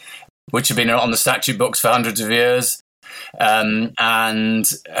offences, which have been on the statute books for hundreds of years. And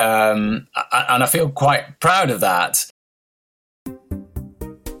I feel quite proud of that.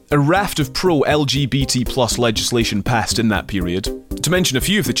 A raft of pro-LGBT plus legislation passed in that period. To mention a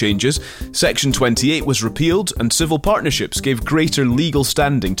few of the changes, Section 28 was repealed and civil partnerships gave greater legal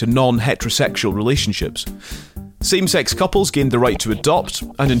standing to non-heterosexual relationships. Same-sex couples gained the right to adopt,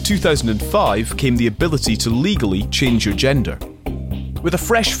 and in 2005 came the ability to legally change your gender. With a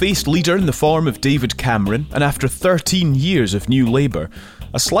fresh-faced leader in the form of David Cameron, and after 13 years of New Labour,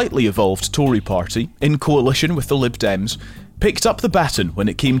 a slightly evolved Tory party, in coalition with the Lib Dems, picked up the baton when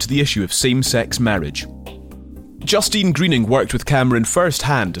it came to the issue of same-sex marriage. Justine Greening worked with Cameron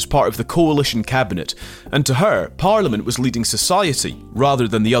first-hand as part of the coalition cabinet, and to her, Parliament was leading society, rather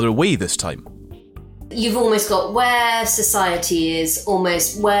than the other way this time. You've almost got where society is,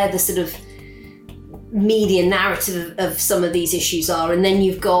 almost where the sort of media narrative of some of these issues are, and then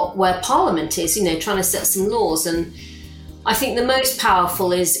you've got where Parliament is, trying to set some laws. And I think the most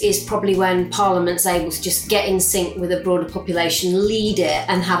powerful is probably when Parliament's able to just get in sync with a broader population, lead it,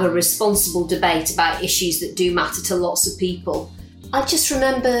 and have a responsible debate about issues that do matter to lots of people. I just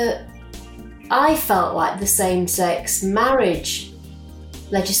remember I felt like the same-sex marriage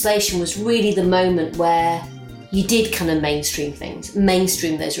legislation was really the moment where you did kind of mainstream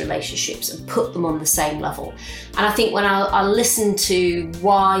those relationships and put them on the same level. And I think when I listened to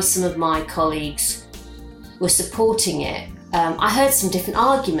why some of my colleagues were supporting it, I heard some different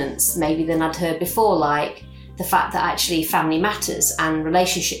arguments maybe than I'd heard before, like the fact that actually family matters and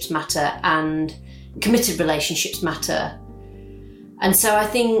relationships matter and committed relationships matter. And so I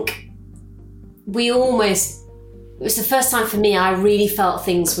think it was the first time for me I really felt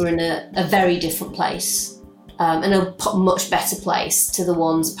things were in a very different place. And a much better place to the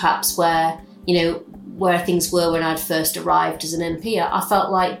ones perhaps where things were when I'd first arrived as an MP. I felt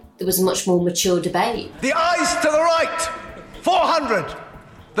like there was a much more mature debate. The ayes to the right, 400.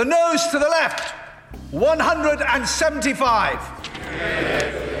 The noes to the left, 175.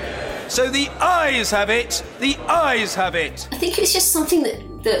 So the ayes have it, the ayes have it. I think it's just something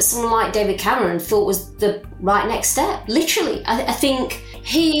that someone like David Cameron thought was the right next step. Literally, I think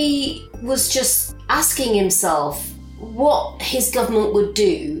he was just asking himself what his government would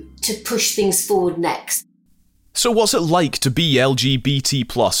do to push things forward next. So what's it like to be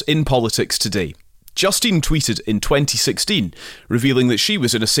LGBT+ in politics today? Justine tweeted in 2016, revealing that she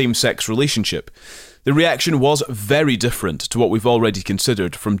was in a same-sex relationship. The reaction was very different to what we've already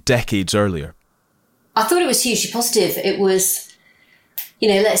considered from decades earlier. I thought it was hugely positive. It was,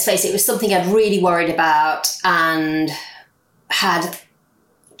 let's face it, it was something I'd really worried about and had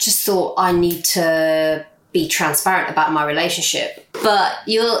just thought I need to be transparent about my relationship. But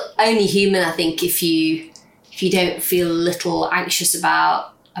you're only human, I think, if you don't feel a little anxious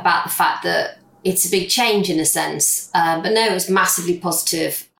about the fact that it's a big change in a sense. But no, it was massively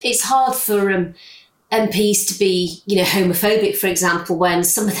positive. It's hard for MPs to be, homophobic, for example, when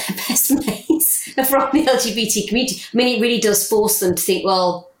some of their best mates are from the LGBT community. I mean, it really does force them to think,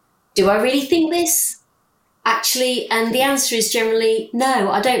 well, do I really think this? Actually, and the answer is generally, no,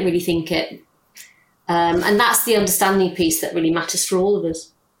 I don't really think it. And that's the understanding piece that really matters for all of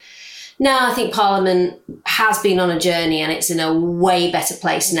us. No, I think Parliament has been on a journey and it's in a way better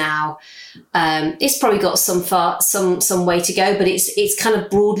place now. It's probably got some way to go, but it's kind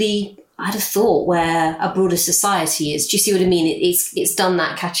of broadly, I'd have thought, where a broader society is. Do you see what I mean? It's done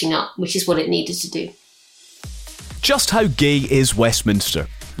that catching up, which is what it needed to do. Just how gay is Westminster?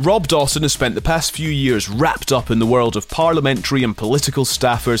 Rob Dawson has spent the past few years wrapped up in the world of parliamentary and political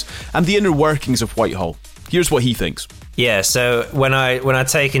staffers and the inner workings of Whitehall. Here's what he thinks. Yeah, so when I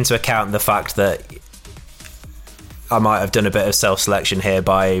take into account the fact that I might have done a bit of self-selection here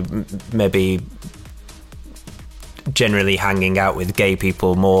by maybe generally hanging out with gay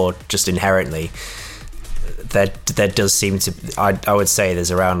people more just inherently, there does seem to... I would say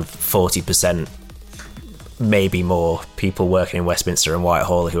there's around 40%, maybe more, people working in Westminster and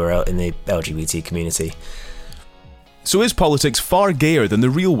Whitehall who are in the LGBT community. So is politics far gayer than the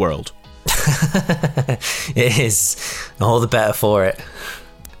real world? It is. All the better for it.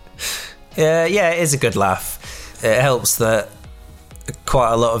 Yeah, it is a good laugh. It helps that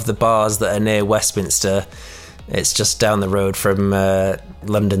quite a lot of the bars that are near Westminster, it's just down the road from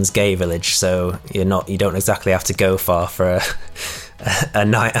London's gay village, so you don't exactly have to go far for a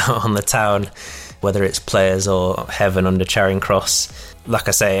night out on the town, whether it's Players or Heaven under Charing Cross. Like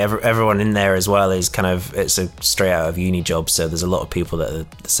I say, everyone in there as well is it's a straight out of uni job, so there's a lot of people that are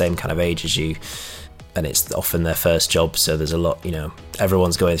the same kind of age as you, and it's often their first job, so there's a lot,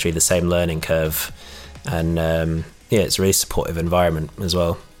 everyone's going through the same learning curve, and it's a really supportive environment as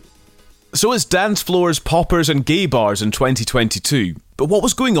well. So it's dance floors, poppers and gay bars in 2022, but what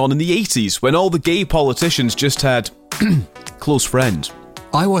was going on in the 80s when all the gay politicians just had close friends?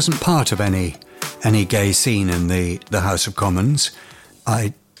 I wasn't part of any gay scene in the House of Commons.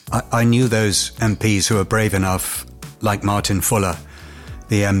 I knew those MPs who were brave enough, like Martin Fuller,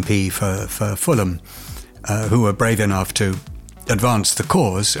 the MP for Fulham, who were brave enough to advance the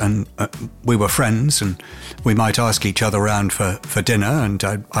cause, and we were friends, and we might ask each other around for dinner, and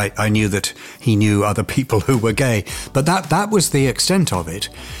I knew that he knew other people who were gay, but that was the extent of it.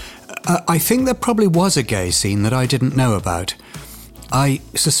 I think there probably was a gay scene that I didn't know about. I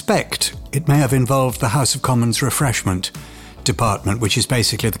suspect it may have involved the House of Commons refreshment department, which is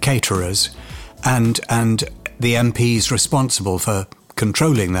basically the caterers, and the MPs responsible for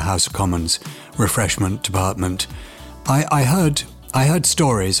controlling the House of Commons refreshment department. I heard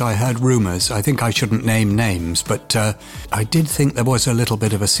stories, I heard rumours. I think I shouldn't name names, but I did think there was a little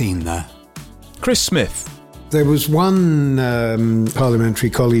bit of a scene there. Chris Smith. There was one parliamentary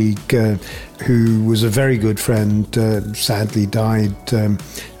colleague who was a very good friend, sadly died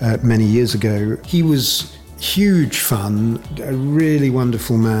many years ago. He was huge fun, a really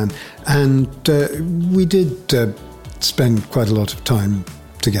wonderful man, and we did spend quite a lot of time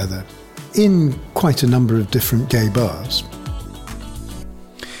together in quite a number of different gay bars.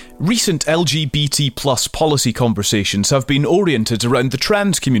 Recent LGBT plus policy conversations have been oriented around the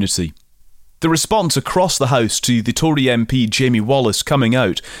trans community. The response across the House to the Tory MP Jamie Wallis coming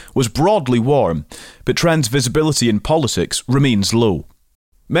out was broadly warm, but trans visibility in politics remains low.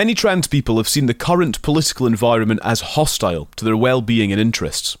 Many trans people have seen the current political environment as hostile to their well-being and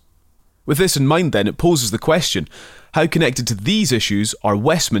interests. With this in mind then, it poses the question, how connected to these issues are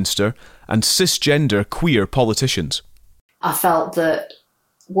Westminster and cisgender queer politicians? I felt that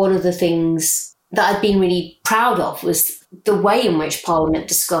one of the things that I'd been really proud of was the way in which Parliament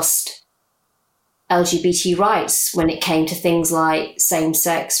discussed LGBT rights when it came to things like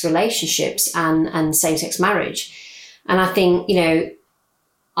same-sex relationships and same-sex marriage. And I think,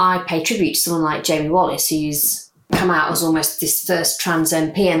 I pay tribute to someone like Jamie Wallis, who's come out as almost this first trans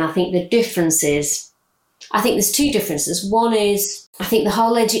MP. And I think the difference is, I think there's two differences. One is, I think the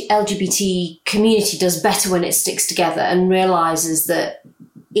whole LGBT community does better when it sticks together and realises that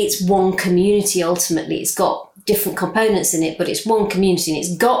it's one community ultimately. It's got different components in it, but it's one community and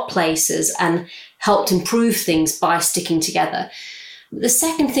it's got places and helped improve things by sticking together. The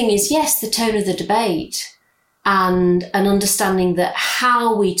second thing is, yes, the tone of the debate and an understanding that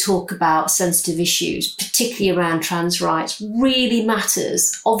how we talk about sensitive issues, particularly around trans rights, really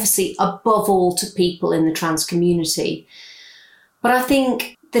matters, obviously above all to people in the trans community. But I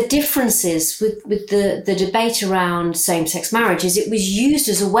think the differences with the debate around same-sex marriage is it was used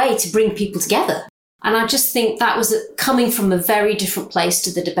as a way to bring people together. And I just think that was coming from a very different place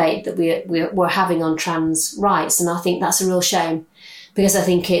to the debate that we're having on trans rights. And I think that's a real shame. because I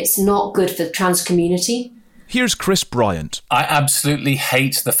think it's not good for the trans community. Here's Chris Bryant. I absolutely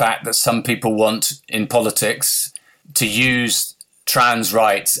hate the fact that some people want in politics to use trans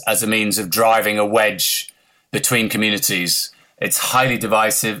rights as a means of driving a wedge between communities. It's highly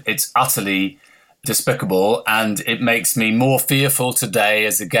divisive, it's utterly despicable, and it makes me more fearful today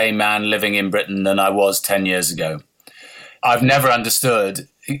as a gay man living in Britain than I was 10 years ago. I've never understood.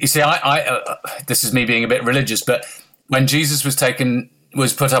 You see, this is me being a bit religious, but when Jesus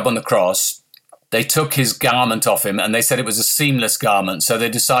was put up on the cross, they took his garment off him and they said it was a seamless garment. So they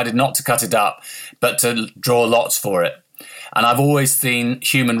decided not to cut it up, but to draw lots for it. And I've always seen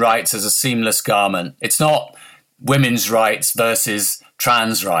human rights as a seamless garment. It's not women's rights versus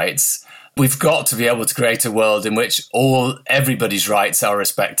trans rights. We've got to be able to create a world in which everybody's rights are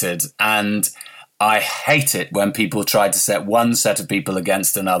respected. And I hate it when people try to set one set of people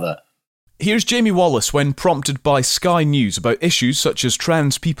against another. Here's Jamie Wallace when prompted by Sky News about issues such as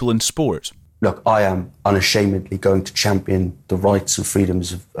trans people in sport. Look, I am unashamedly going to champion the rights and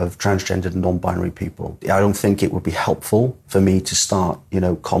freedoms of transgendered and non-binary people. I don't think it would be helpful for me to start,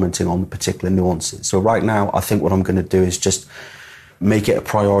 commenting on the particular nuances. So right now, I think what I'm going to do is just make it a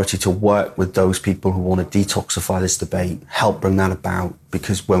priority to work with those people who want to detoxify this debate, help bring that about,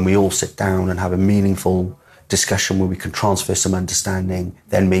 because when we all sit down and have a meaningful discussion where we can transfer some understanding,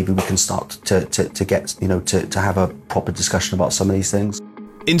 then maybe we can start to get, to have a proper discussion about some of these things.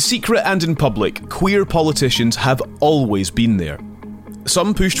 In secret and in public, queer politicians have always been there.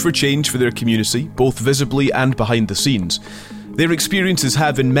 Some pushed for change for their community, both visibly and behind the scenes. Their experiences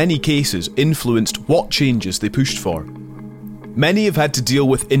have, in many cases, influenced what changes they pushed for. Many have had to deal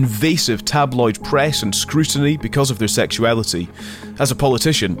with invasive tabloid press and scrutiny because of their sexuality. As a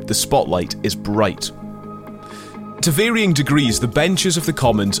politician, the spotlight is bright. To varying degrees, the benches of the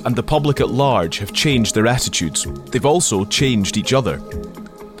Commons and the public at large have changed their attitudes. They've also changed each other.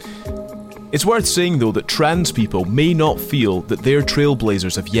 It's worth saying, though, that trans people may not feel that their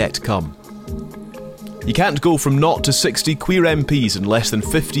trailblazers have yet come. You can't go from 0 to 60 queer MPs in less than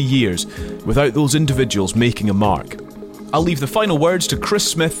 50 years without those individuals making a mark. I'll leave the final words to Chris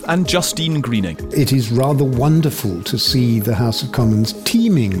Smith and Justine Greening. It is rather wonderful to see the House of Commons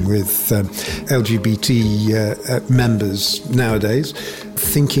teeming with LGBT members nowadays.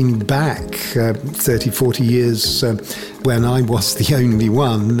 Thinking back 30, 40 years when I was the only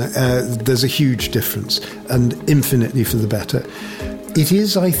one, there's a huge difference, and infinitely for the better. It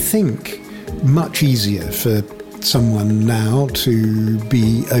is, I think, much easier for someone now to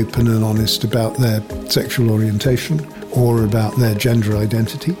be open and honest about their sexual orientation or about their gender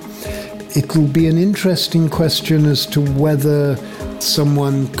identity. It will be an interesting question as to whether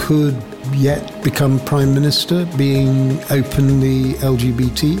someone could yet become Prime Minister being openly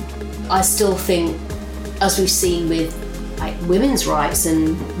LGBT. I still think, as we've seen with women's rights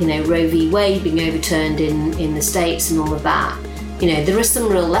and Roe v. Wade being overturned in the States and all of that, there are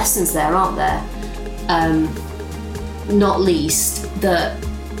some real lessons there, aren't there? Not least that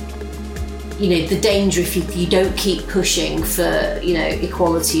the danger if you don't keep pushing for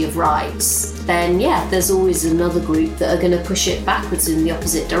equality of rights, then there's always another group that are going to push it backwards in the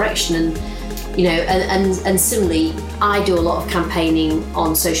opposite direction. And and similarly, I do a lot of campaigning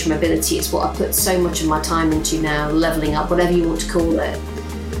on social mobility. It's what I put so much of my time into now, levelling up, whatever you want to call it.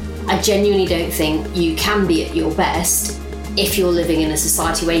 I genuinely don't think you can be at your best if you're living in a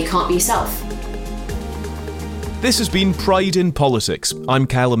society where you can't be yourself. This has been Pride in Politics. I'm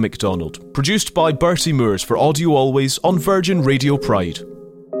Callum MacDonald, produced by Bertie Moores for Audio Always on Virgin Radio Pride.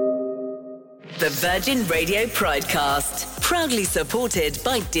 The Virgin Radio Pridecast, proudly supported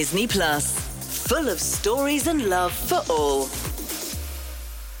by Disney+. Full of stories and love for all.